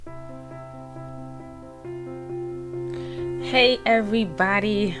Hey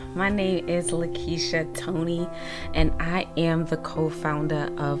everybody, my name is Lakeisha Tony and I am the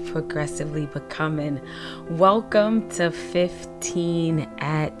co-founder of Progressively Becoming. Welcome to 15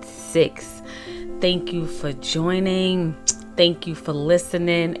 at 6. Thank you for joining. Thank you for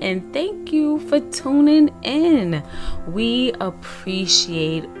listening and thank you for tuning in. We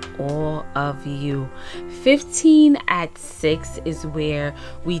appreciate all of you. 15 at 6 is where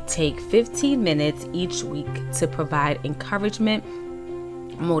we take 15 minutes each week to provide encouragement,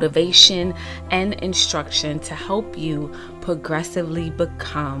 motivation, and instruction to help you progressively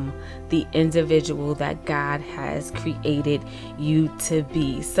become the individual that God has created you to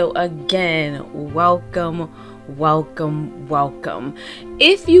be. So again, welcome.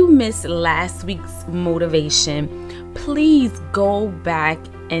 If you missed last week's motivation, please go back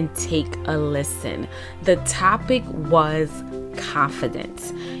and take a listen. The topic was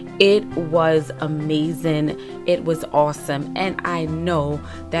confidence. It was amazing. It was awesome. And I know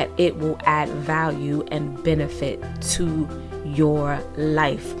that it will add value and benefit to your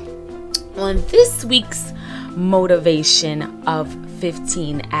life. On this week's motivation of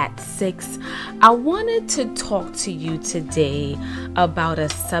 15 at 6, I wanted to talk to you today about a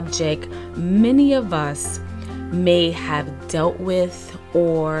subject many of us may have dealt with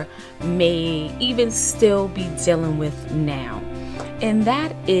or may even still be dealing with now. And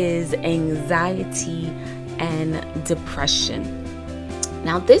that is anxiety and depression.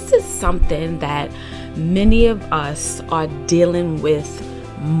 Now, this is something that many of us are dealing with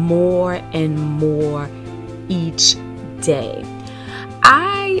more and more each day.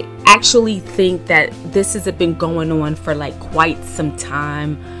 I actually think that this has been going on for quite some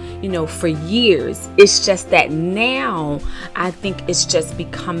time, for years. It's just that now I think it's just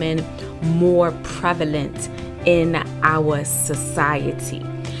becoming more prevalent in our society.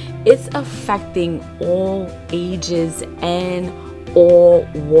 It's affecting all ages and all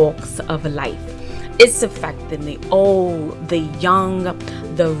walks of life. It's affecting the old, the young,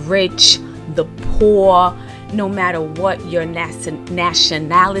 the rich, the poor, no matter what your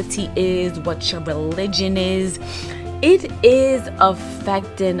nationality is, what your religion is. It is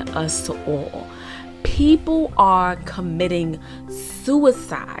affecting us all. People are committing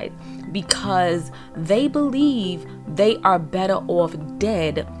suicide because they believe they are better off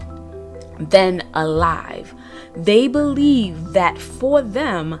dead than alive. They believe that for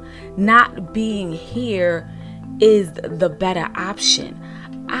them, not being here is the better option.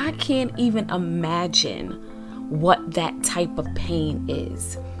 I can't even imagine what that type of pain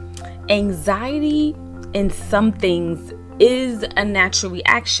is. Anxiety in some things is a natural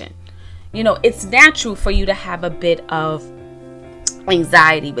reaction. It's natural for you to have a bit of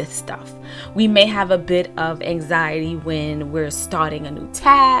anxiety with stuff. We may have a bit of anxiety when we're starting a new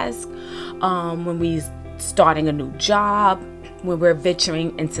task, when we're starting a new job, when we're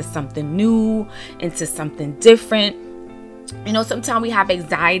venturing into something new, into something different. Sometimes we have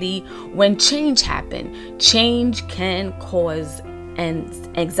anxiety when change happens. Change can cause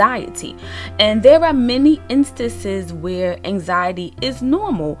anxiety. And there are many instances where anxiety is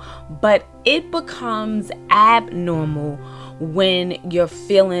normal, but it becomes abnormal when your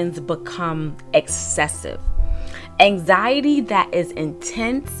feelings become excessive. Anxiety that is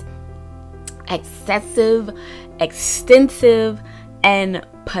intense, excessive, extensive, and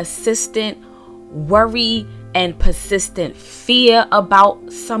persistent worry and persistent fear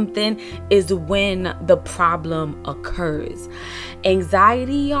about something is when the problem occurs.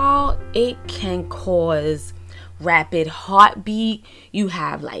 Anxiety, y'all, it can cause rapid heartbeat. You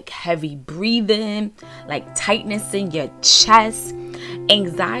have heavy breathing, tightness in your chest.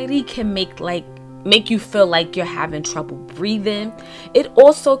 Anxiety can make you feel like you're having trouble breathing. It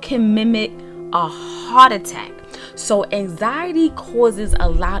also can mimic a heart attack. So anxiety causes a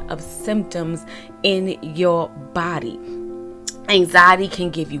lot of symptoms in your body. Anxiety can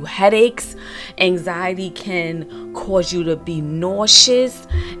give you headaches. Anxiety can cause you to be nauseous.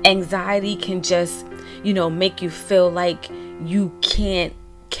 Anxiety can just, make you feel like you can't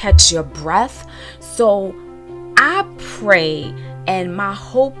catch your breath. So I pray, and my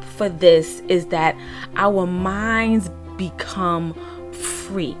hope for this is that our minds become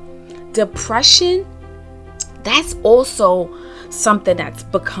free. Depression, that's also something that's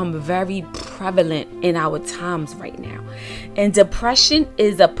become very prevalent in our times right now. And depression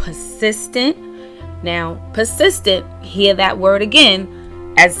is persistent, hear that word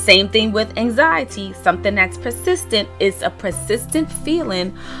again, as same thing with anxiety. Something that's persistent is a persistent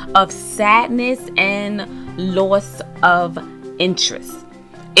feeling of sadness and loss of interest.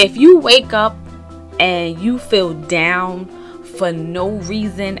 If you wake up and you feel down for no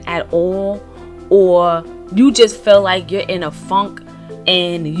reason at all, or you just feel like you're in a funk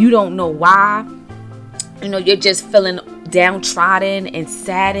and you don't know why. You're just feeling downtrodden and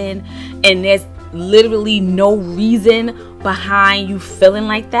saddened, and there's literally no reason behind you feeling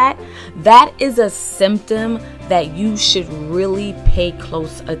like that. That is a symptom that you should really pay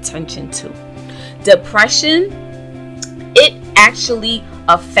close attention to. Depression, it actually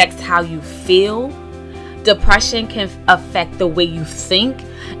affects how you feel. Depression can affect the way you think,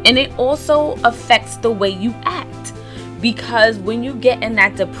 and it also affects the way you act. Because when you get in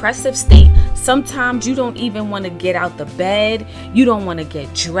that depressive state, sometimes you don't even want to get out the bed. You don't want to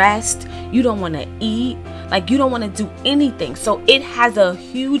get dressed. You don't want to eat. Like, you don't want to do anything. So it has a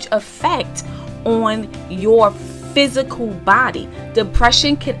huge effect on your physical body.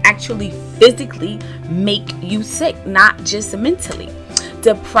 Depression can actually physically make you sick, not just mentally.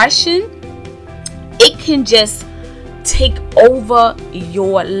 Depression, it can just take over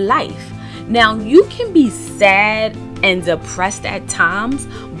your life. Now, you can be sad and depressed at times,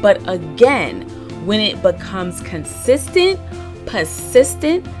 but again, when it becomes consistent,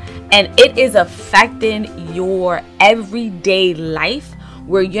 persistent, and it is affecting your everyday life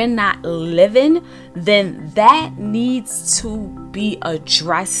where you're not living, then that needs to be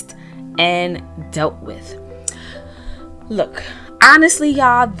addressed and dealt with. Look, honestly,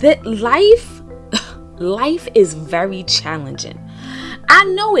 y'all, that life is very challenging. I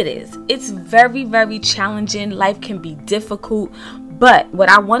know it is. It's very, very challenging. Life can be difficult. But what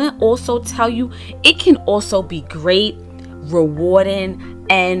I want to also tell you, it can also be great, rewarding,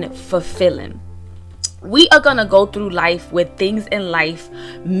 and fulfilling. We are going to go through life where things in life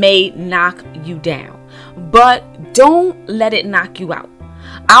may knock you down. But don't let it knock you out.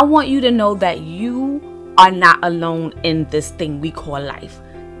 I want you to know that you are not alone in this thing we call life.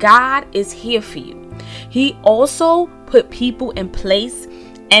 God is here for you. He also put people in place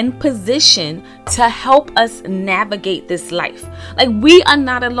and position to help us navigate this life. Like, we are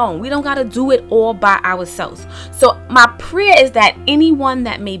not alone. We don't got to do it all by ourselves. So my prayer is that anyone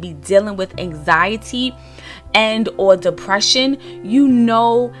that may be dealing with anxiety and or depression, you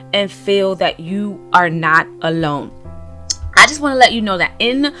know and feel that you are not alone. I just want to let you know that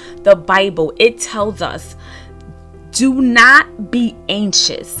in the Bible, it tells us, do not be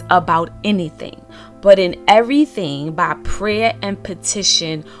anxious about anything, but in everything, by prayer and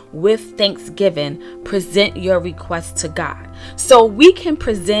petition with thanksgiving, present your requests to God. So we can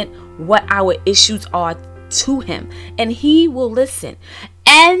present what our issues are to Him, and He will listen.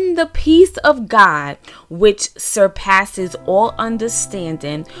 And the peace of God, which surpasses all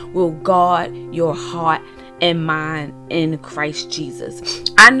understanding, will guard your heart and mind in Christ Jesus.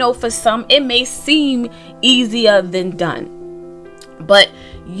 I know for some it may seem easier than done, but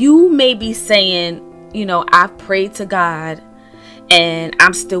you may be saying, I've prayed to God and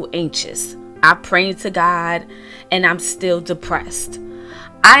I'm still anxious. I prayed to God and I'm still depressed.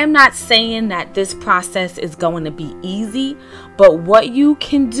 I am not saying that this process is going to be easy, but what you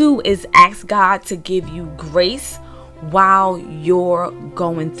can do is ask God to give you grace while you're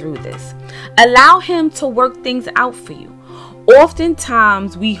going through this. Allow Him to work things out for you.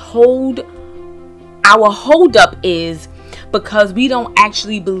 Oftentimes our hold up is because we don't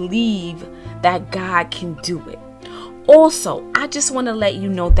actually believe that God can do it. Also, I just want to let you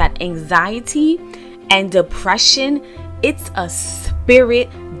know that anxiety and depression, it's a spirit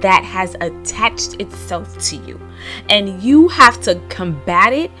that has attached itself to you, and you have to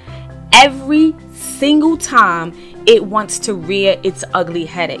combat it every single time it wants to rear its ugly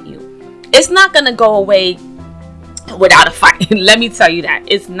head at you. It's not going to go away without a fight. Let me tell you that.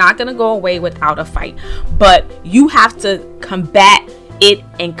 It's not going to go away without a fight, but you have to combat it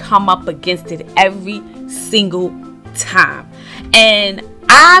and come up against it every single time. And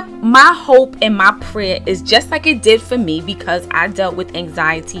my hope and my prayer is just like it did for me, because I dealt with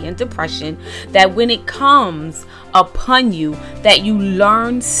anxiety and depression, that when it comes upon you, that you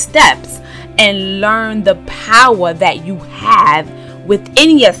learn steps and learn the power that you have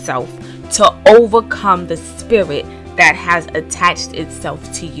within yourself to overcome the spirit that has attached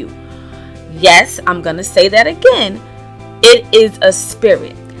itself to you. Yes, I'm going to say that again. It is a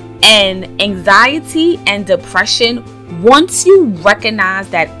spirit. And anxiety and depression, once you recognize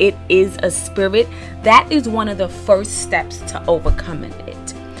that it is a spirit, that is one of the first steps to overcoming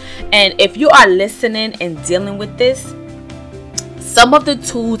it. And if you are listening and dealing with this, some of the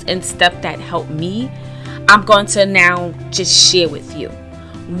tools and steps that help me, I'm going to now just share with you.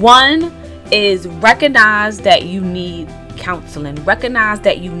 One is recognize that you need counseling. Recognize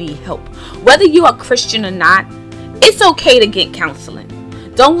that you need help. Whether you're a Christian or not, it's okay to get counseling.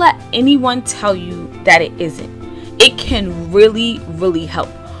 Don't let anyone tell you that it isn't. It can really, really help.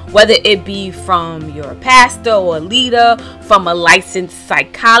 whether it be from your pastor or leader, from a licensed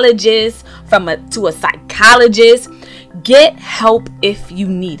psychologist, to a psychologist. Get help if you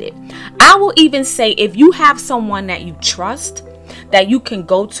need it. I will even say, if you have someone that you trust, that you can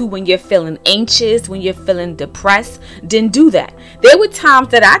go to when you're feeling anxious, when you're feeling depressed, then do that. There were times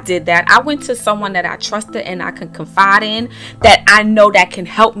that I did that. I went to someone that I trusted and I can confide in, that I know that can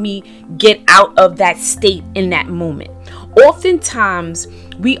help me get out of that state in that moment. Oftentimes,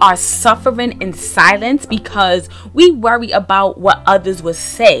 we are suffering in silence because we worry about what others will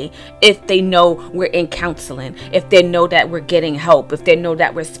say if they know we're in counseling, if they know that we're getting help, if they know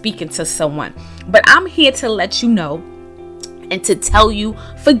that we're speaking to someone. But I'm here to let you know and to tell you,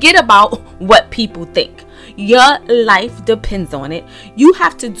 forget about what people think. Your life depends on it. You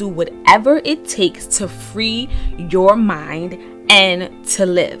have to do whatever it takes to free your mind and to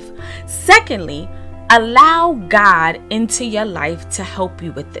live. Secondly, allow God into your life to help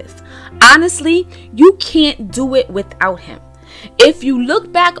you with this. Honestly, you can't do it without Him. If you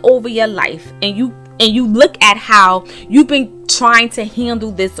look back over your life and you look at how you've been trying to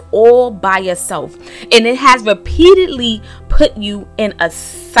handle this all by yourself, and it has repeatedly put you in a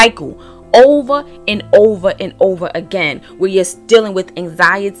cycle over and over and over again, where you're dealing with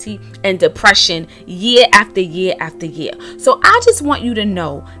anxiety and depression year after year after year. So I just want you to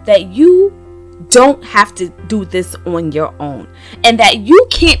know that you don't have to do this on your own, and that you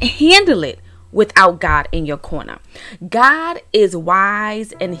can't handle it without God in your corner. God is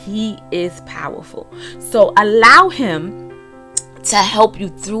wise and He is powerful. So allow Him to help you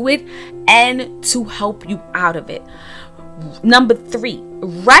through it and to help you out of it. Number 3,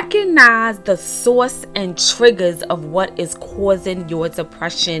 recognize the source and triggers of what is causing your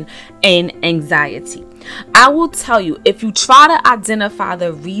depression and anxiety. I will tell you, if you try to identify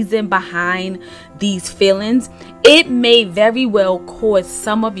the reason behind these feelings, it may very well cause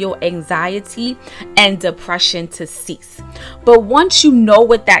some of your anxiety and depression to cease. But once you know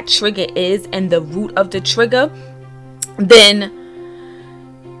what that trigger is and the root of the trigger, then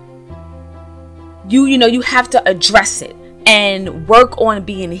you have to address it and work on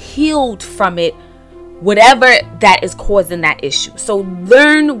being healed from it, whatever that is causing that issue. So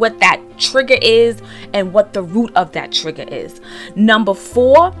learn what that trigger is and what the root of that trigger is. Number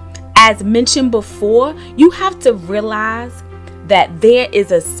 4, as mentioned before, you have to realize that there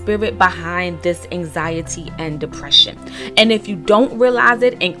is a spirit behind this anxiety and depression. And if you don't realize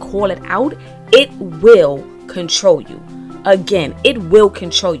it and call it out, it will control you. Again, it will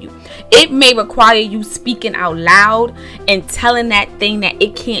control you. It may require you speaking out loud and telling that thing that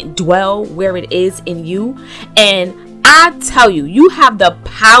it can't dwell where it is in you. And I tell you, you have the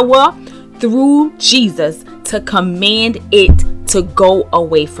power through Jesus to command it to go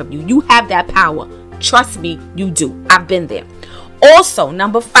away from you. You have that power. Trust me, you do. I've been there. Also,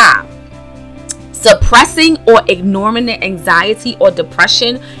 number 5, suppressing or ignoring the anxiety or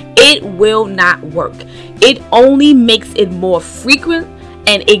depression, it will not work. It only makes it more frequent,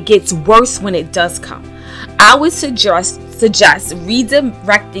 and it gets worse when it does come. I would suggest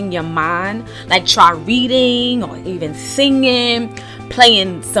redirecting your mind, like try reading or even singing,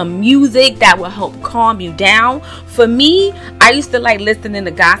 playing some music that will help calm you down. For me, I used to like listening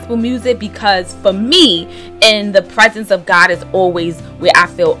to gospel music because for me, in the presence of God is always where I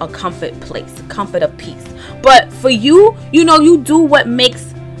feel a comfort of peace. But for you, you do what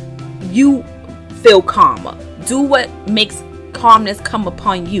makes you feel calmer. Do what makes calmness come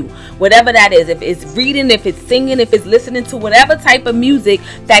upon you, whatever that is. If it's reading, if it's singing, if it's listening to whatever type of music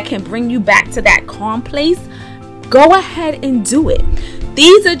that can bring you back to that calm place, go ahead and do it.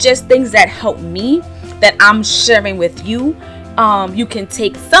 These are just things that help me, that I'm sharing with you. You can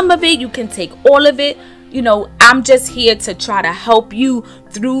take some of it, you can take all of it. I'm just here to try to help you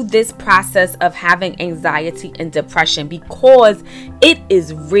through this process of having anxiety and depression, because it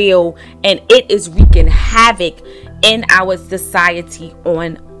is real and it is wreaking havoc in our society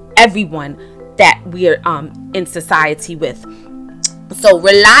on everyone that we're in society with. So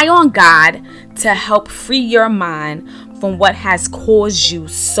rely on God to help free your mind from what has caused you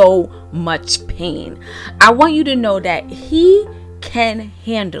so much pain. I want you to know that He can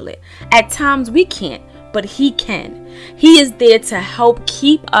handle it. At times we can't, but He can. He is there to help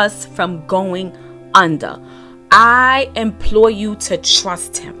keep us from going under. I implore you to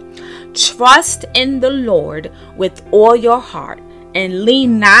trust Him. Trust in the Lord with all your heart and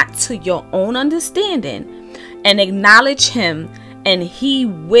lean not to your own understanding, and acknowledge Him, and He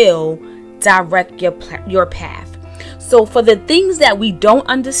will direct your path. So for the things that we don't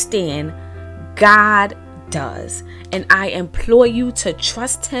understand, God does. And I implore you to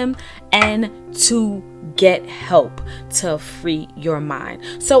trust him and to get help to free your mind.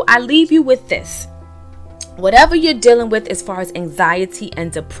 So I leave you with this. Whatever you're dealing with as far as anxiety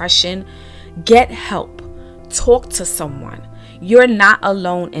and depression, get help. Talk to someone. You're not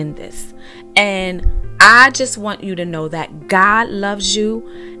alone in this. And I just want you to know that God loves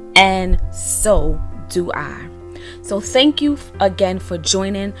you, and so do I. So thank you again for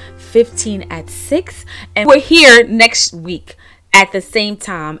joining 15 at 6. And we're here next week at the same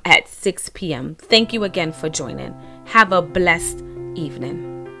time at 6 p.m. Thank you again for joining. Have a blessed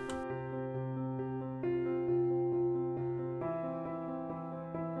evening.